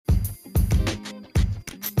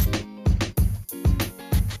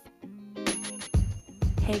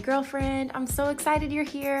Hey girlfriend, I'm so excited you're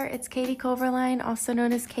here. It's Katie Coverline, also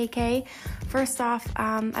known as KK. First off,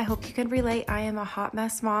 I hope you can relate. I am a hot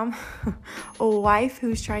mess mom, a wife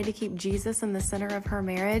who's trying to keep Jesus in the center of her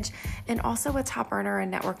marriage, and also a top earner in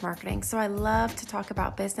network marketing. So I love to talk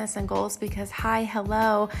about business and goals because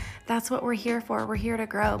hello, that's what we're here for. We're here to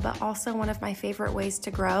grow, but also one of my favorite ways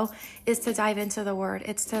to grow is to dive into the word.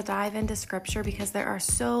 It's to dive into scripture because there are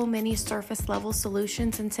so many surface level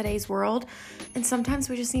solutions in today's world. And sometimes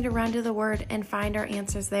we just need to run to the word and find our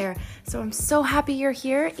answers there. So I'm so happy you're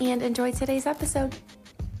here and enjoy today's episode.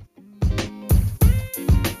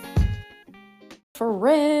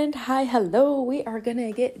 Friend, hello. We are going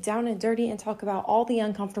to get down and dirty and talk about all the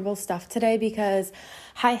uncomfortable stuff today because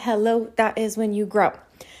hello, that is when you grow.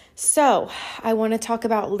 So I want to talk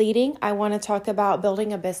about leading. I want to talk about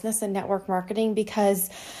building a business and network marketing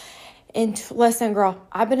because listen, girl,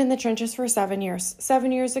 I've been in the trenches for 7 years.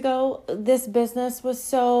 7 years ago, this business was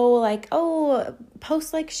so like, oh,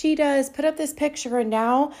 post like she does, put up this picture. And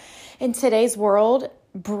now in today's world,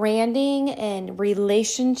 branding and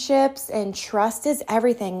relationships and trust is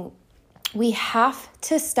everything. We have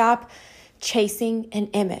to stop chasing an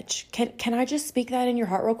image. Can I just speak that in your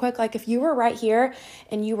heart real quick? Like if you were right here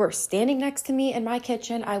and you were standing next to me in my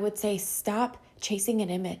kitchen, I would say, stop chasing an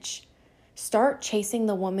image. Start chasing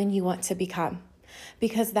the woman you want to become.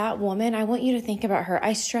 Because that woman, I want you to think about her.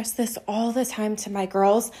 I stress this all the time to my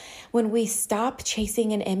girls. When we stop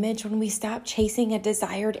chasing an image, when we stop chasing a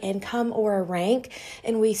desired income or a rank,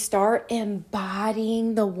 and we start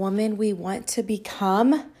embodying the woman we want to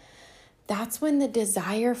become, that's when the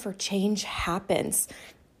desire for change happens.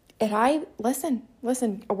 And listen,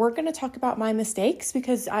 we're going to talk about my mistakes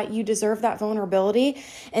because you deserve that vulnerability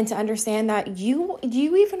and to understand that do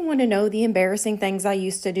you even want to know the embarrassing things I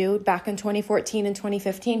used to do back in 2014 and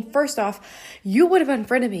 2015? First off, you would have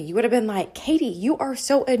unfriended me. You would have been like, Katie, you are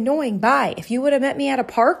so annoying. Bye. If you would have met me at a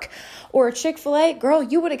park or a Chick-fil-A, girl,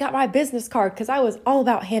 you would have got my business card because I was all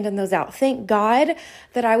about handing those out. Thank God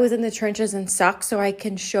that I was in the trenches and sucked so I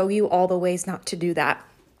can show you all the ways not to do that.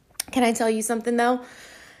 Can I tell you something though?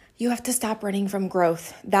 You have to stop running from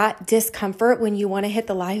growth. That discomfort when you want to hit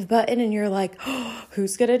the live button and you're like, oh,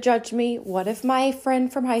 who's going to judge me? What if my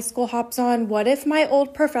friend from high school hops on? What if my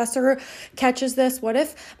old professor catches this? What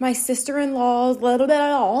if my sister-in-law,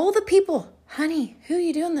 all the people? Honey, who are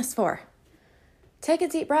you doing this for? Take a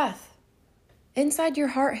deep breath. Inside your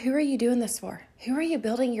heart, who are you doing this for? Who are you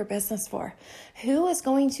building your business for? Who is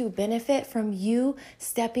going to benefit from you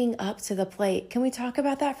stepping up to the plate? Can we talk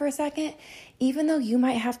about that for a second? Even though you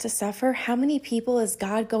might have to suffer, how many people is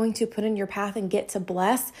God going to put in your path and get to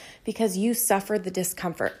bless because you suffered the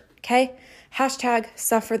discomfort? Okay? Hashtag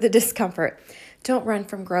suffer the discomfort. Don't run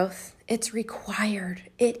from growth. It's required.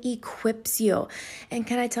 It equips you. And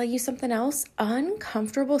can I tell you something else?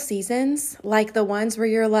 Uncomfortable seasons, like the ones where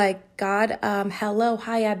you're like, God, hello,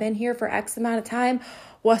 hi, I've been here for X amount of time.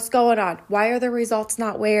 What's going on? Why are the results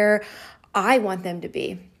not where I want them to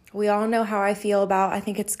be? We all know how I feel about, I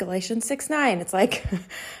think it's Galatians 6:9. It's like,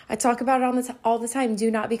 I talk about it all the time.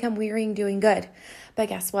 Do not become weary in doing good. But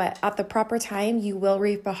guess what? At the proper time, you will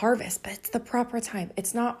reap a harvest. But it's the proper time.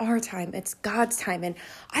 It's not our time. It's God's time. And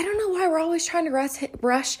I don't know why we're always trying to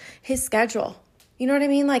rush his schedule. You know what I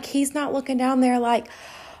mean? Like he's not looking down there like,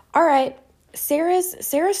 all right, Sarah's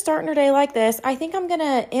starting her day like this. I think I'm going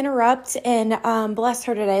to interrupt and bless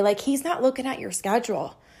her today. Like he's not looking at your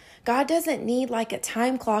schedule. God doesn't need like a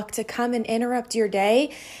time clock to come and interrupt your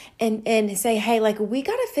day and say, hey, like we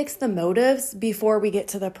got to fix the motives before we get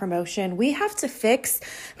to the promotion. We have to fix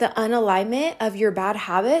the unalignment of your bad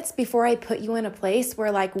habits before I put you in a place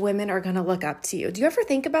where like women are going to look up to you. Do you ever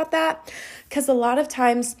think about that? Because a lot of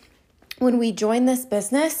times when we join this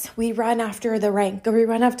business, we run after the rank or we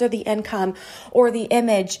run after the income or the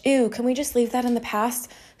image. Ew, can we just leave that in the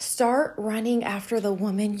past? Start running after the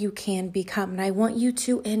woman you can become. And I want you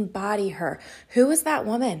to embody her. Who is that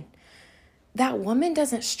woman? That woman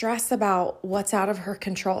doesn't stress about what's out of her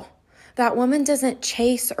control. That woman doesn't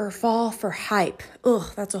chase or fall for hype.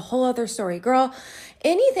 Ugh, that's a whole other story. Girl,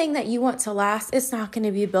 anything that you want to last, it's not going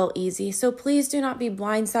to be built easy. So please do not be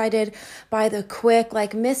blindsided by the quick,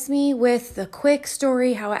 like miss me with the quick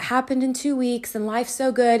story, how it happened in 2 weeks and life's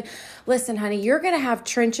so good. Listen, honey, you're going to have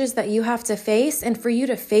trenches that you have to face. And for you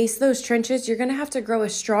to face those trenches, you're going to have to grow a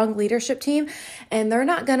strong leadership team. And they're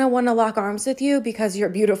not going to want to lock arms with you because you're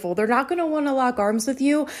beautiful. They're not going to want to lock arms with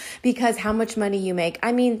you because how much money you make.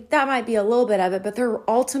 I mean, that might be a little bit of it, but they're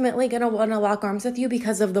ultimately going to want to lock arms with you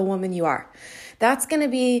because of the woman you are. That's going to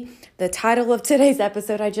be the title of today's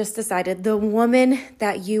episode. I just decided, the woman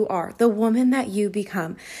that you are, the woman that you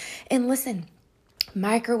become. And listen,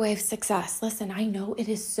 Microwave success. Listen, I know it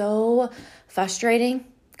is so frustrating.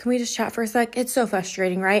 Can we just chat for a sec? It's so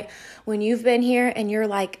frustrating, right? When you've been here and you're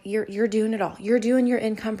like, you're doing it all. You're doing your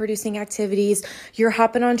income producing activities. You're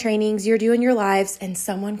hopping on trainings. You're doing your lives, and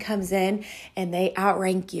someone comes in and they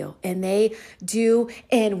outrank you and they do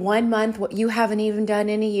in 1 month what you haven't even done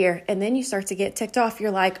in a year. And then you start to get ticked off. You're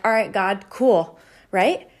like, all right, God, cool,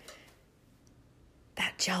 right?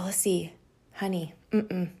 That jealousy, honey,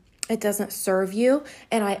 it doesn't serve you.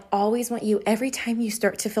 And I always want you, every time you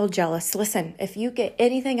start to feel jealous, listen, if you get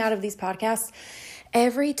anything out of these podcasts,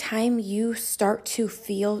 every time you start to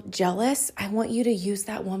feel jealous, I want you to use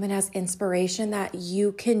that woman as inspiration that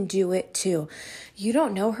you can do it too. You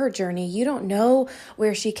don't know her journey. You don't know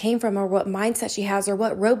where she came from or what mindset she has or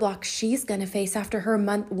what roadblocks she's going to face after her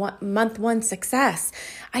month one success.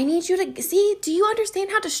 I need you to see, do you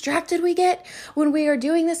understand how distracted we get when we are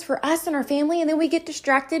doing this for us and our family, and then we get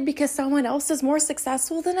distracted because someone else is more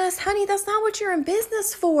successful than us? Honey, that's not what you're in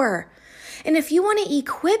business for. And if you want to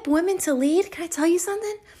equip women to lead, can I tell you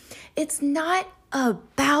something? It's not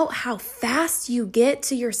about how fast you get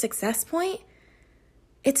to your success point.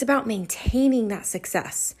 It's about maintaining that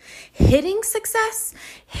success. Hitting success,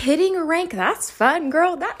 hitting a rank, that's fun,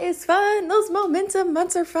 girl. That is fun. Those momentum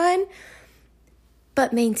months are fun.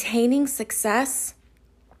 But maintaining success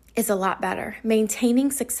is a lot better.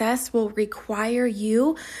 Maintaining success will require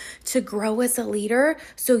you to grow as a leader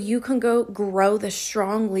so you can go grow the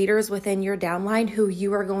strong leaders within your downline who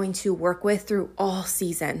you are going to work with through all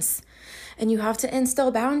seasons. And you have to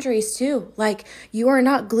instill boundaries too. Like, you are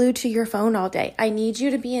not glued to your phone all day. I need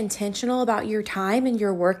you to be intentional about your time and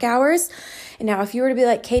your work hours. And now if you were to be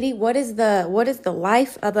like, Katie, what is the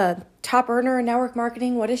life of a top earner in network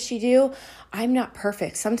marketing? What does she do? I'm not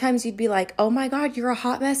perfect. Sometimes you'd be like, oh my God, you're a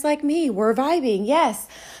hot mess like me. We're vibing. Yes.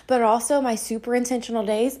 But also my super intentional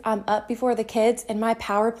days, I'm up before the kids and my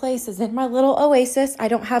power place is in my little oasis. I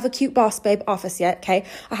don't have a cute boss babe office yet. Okay.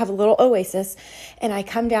 I have a little oasis, and I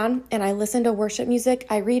come down and I listen to worship music.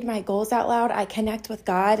 I read my goals out loud. I connect with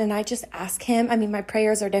God and I just ask him. I mean, my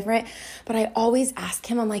prayers are different, but I always ask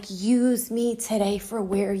him, I'm like, use me today for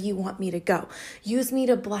where you want me to go. Use me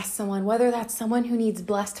to bless someone, whether that's someone who needs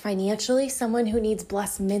blessed financially, someone who needs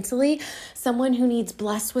blessed mentally, someone who needs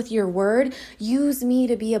blessed with your word. Use me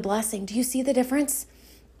to be a blessing. Do you see the difference?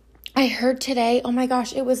 I heard today, oh my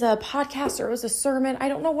gosh, it was a podcast or it was a sermon. I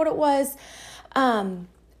don't know what it was. And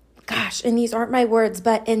these aren't my words,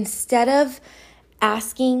 but instead of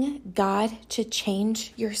asking God to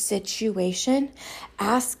change your situation,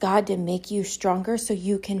 ask God to make you stronger so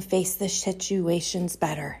you can face the situations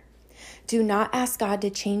better. Do not ask God to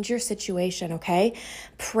change your situation, okay?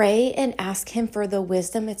 Pray and ask him for the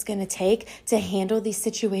wisdom it's going to take to handle these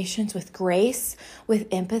situations with grace, with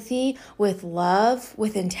empathy, with love,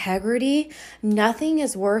 with integrity. Nothing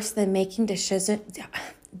is worse than making decisions.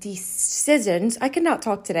 I cannot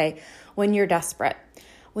talk today. When you're desperate.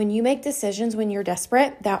 When you make decisions when you're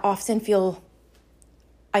desperate, that often feel,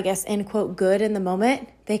 I guess, end quote, good in the moment,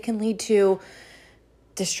 they can lead to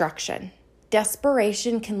destruction.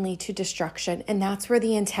 Desperation can lead to destruction, and that's where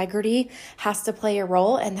the integrity has to play a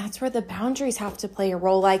role, and that's where the boundaries have to play a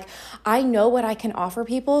role. Like, I know what I can offer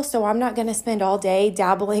people, so I'm not going to spend all day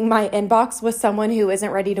dabbling my inbox with someone who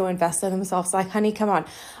isn't ready to invest in themselves. Like, honey, come on.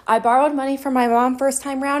 I borrowed money from my mom first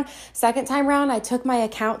time round. Second time round, I took my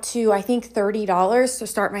account to, I think, $30 to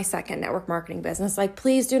start my second network marketing business. Like,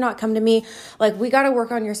 please do not come to me. Like, we got to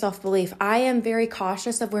work on your self-belief. I am very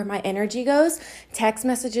cautious of where my energy goes. Text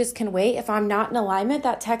messages can wait. If I'm not in alignment,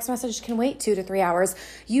 that text message can wait 2 to 3 hours.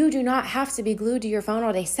 You do not have to be glued to your phone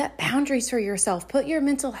all day. Set boundaries for yourself. Put your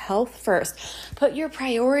mental health first. Put your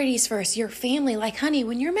priorities first, your family. Like, honey,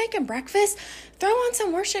 when you're making breakfast, throw on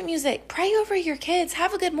some worship music. Pray over your kids.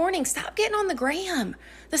 Have a good morning. Stop getting on the gram.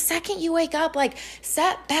 The second you wake up, like,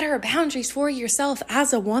 set better boundaries for yourself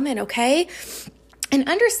as a woman, okay? And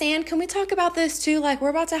understand, can we talk about this too? Like, we're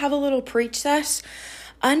about to have a little preach sesh.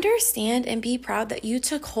 Understand and be proud that you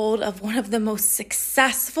took hold of one of the most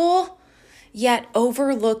successful yet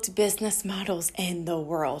overlooked business models in the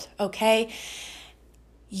world, okay?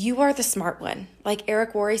 You are the smart one. Like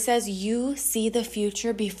Eric Worre says, you see the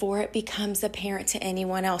future before it becomes apparent to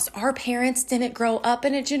anyone else. Our parents didn't grow up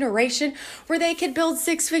in a generation where they could build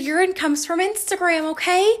 6-figure incomes from Instagram,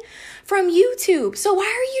 okay? From YouTube. So why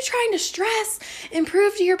are you trying to stress and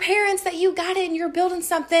prove to your parents that you got it and you're building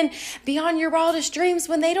something beyond your wildest dreams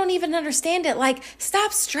when they don't even understand it? Like,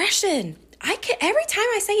 stop stressing. every time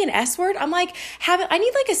I say an S word, I'm like, I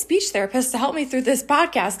need like a speech therapist to help me through this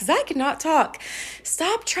podcast because I cannot talk.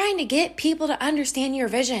 Stop trying to get people to understand your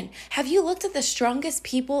vision. Have you looked at the strongest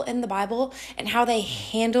people in the Bible and how they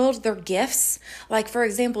handled their gifts? Like, for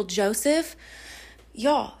example, Joseph.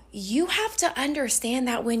 Y'all, you have to understand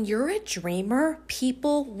that when you're a dreamer,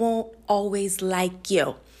 people won't always like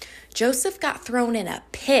you. Joseph got thrown in a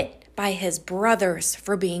pit by his brothers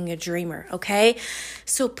for being a dreamer, okay?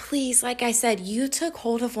 So please, like I said, you took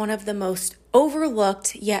hold of one of the most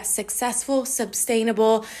overlooked yet successful,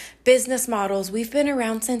 sustainable business models. We've been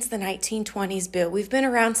around since the 1920s, boo. We've been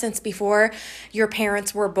around since before your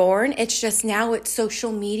parents were born. It's just now it's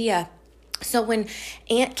social media. So when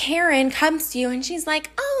Aunt Karen comes to you and she's like,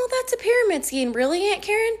 oh, that's a pyramid scheme. Really, Aunt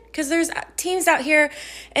Karen? Because there's teams out here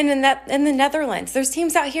in the Netherlands. There's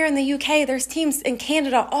teams out here in the UK. There's teams in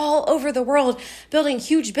Canada, all over the world, building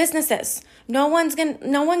huge businesses. No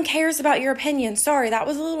one cares about your opinion. Sorry, that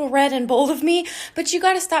was a little red and bold of me, but you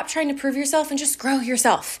got to stop trying to prove yourself and just grow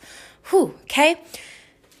yourself. Whew, okay?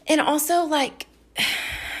 And also, like,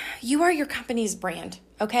 you are your company's brand.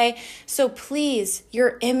 Okay, so please,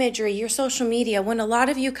 your imagery, your social media, when a lot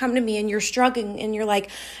of you come to me and you're struggling and you're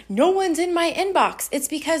like, no one's in my inbox, it's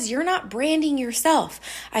because you're not branding yourself.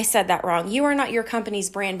 I said that wrong. You are not your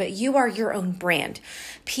company's brand, but you are your own brand.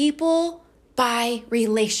 People buy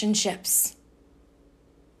relationships.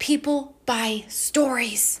 People buy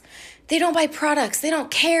stories. They don't buy products. They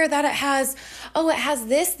don't care that it has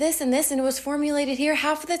this, this, and this, and it was formulated here.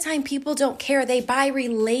 Half of the time, people don't care. They buy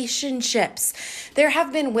relationships. There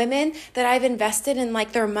have been women that I've invested in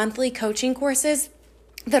like their monthly coaching courses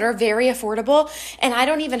that are very affordable, and I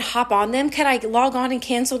don't even hop on them. Could I log on and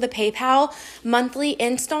cancel the PayPal monthly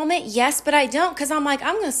installment? Yes, but I don't because I'm like,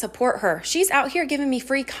 I'm going to support her. She's out here giving me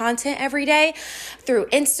free content every day through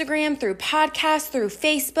Instagram, through podcasts, through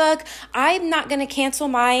Facebook. I'm not going to cancel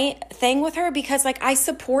my thing with her because like I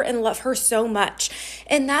support and love her so much.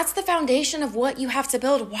 And that's the foundation of what you have to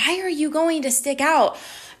build. Why are you going to stick out?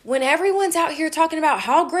 When everyone's out here talking about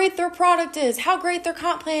how great their product is, how great their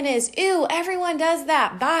comp plan is, ew, everyone does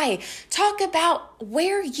that. Bye. Talk about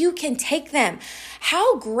where you can take them.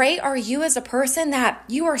 How great are you as a person that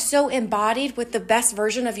you are so embodied with the best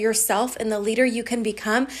version of yourself and the leader you can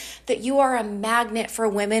become that you are a magnet for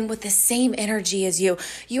women with the same energy as you.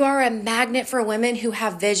 You are a magnet for women who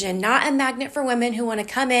have vision, not a magnet for women who want to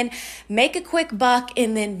come in, make a quick buck,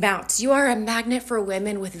 and then bounce. You are a magnet for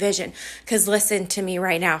women with vision. Because listen to me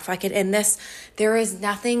right now. If I could end this, there is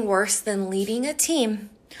nothing worse than leading a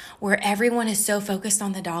team where everyone is so focused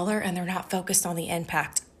on the dollar and they're not focused on the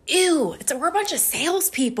impact. Ew, we're a bunch of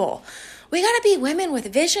salespeople. We got to be women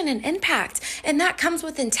with vision and impact. And that comes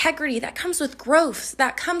with integrity. That comes with growth.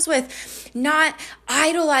 That comes with not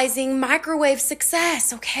idolizing microwave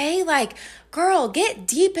success, okay? Like, girl, get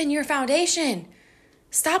deep in your foundation.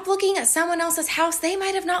 Stop looking at someone else's house. They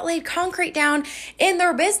might have not laid concrete down in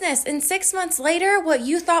their business. And 6 months later, what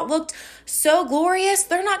you thought looked so glorious,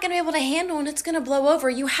 they're not going to be able to handle and it's going to blow over.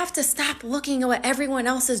 You have to stop looking at what everyone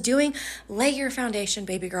else is doing. Lay your foundation,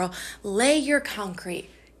 baby girl. Lay your concrete.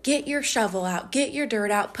 Get your shovel out. Get your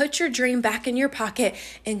dirt out. Put your dream back in your pocket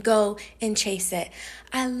and go and chase it.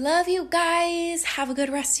 I love you guys. Have a good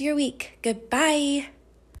rest of your week. Goodbye.